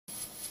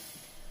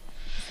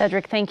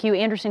Cedric, thank you.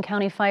 Anderson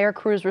County fire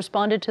crews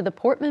responded to the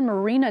Portman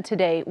Marina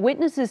today.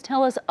 Witnesses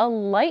tell us a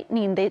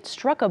lightning that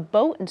struck a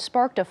boat and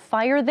sparked a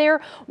fire there.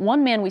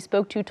 One man we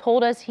spoke to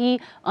told us he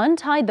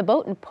untied the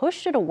boat and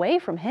pushed it away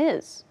from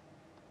his.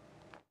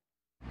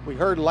 We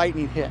heard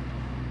lightning hit.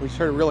 We just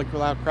heard a really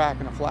loud crack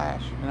and a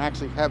flash, and I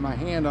actually had my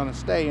hand on a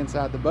stay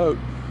inside the boat,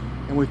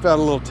 and we felt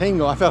a little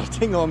tingle. I felt a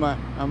tingle on my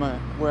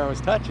where I was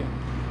touching.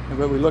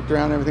 But we looked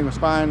around, everything was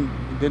fine.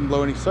 It didn't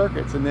blow any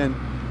circuits, and then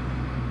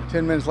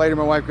 10 minutes later,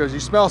 my wife goes,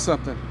 "You smell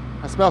something?"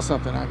 I smell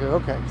something. I go,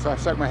 "Okay." So I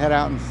stuck my head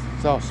out and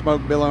saw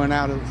smoke billowing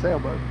out of the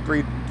sailboat,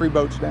 three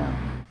boats down.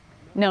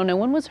 No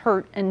one was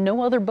hurt and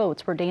no other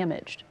boats were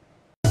damaged.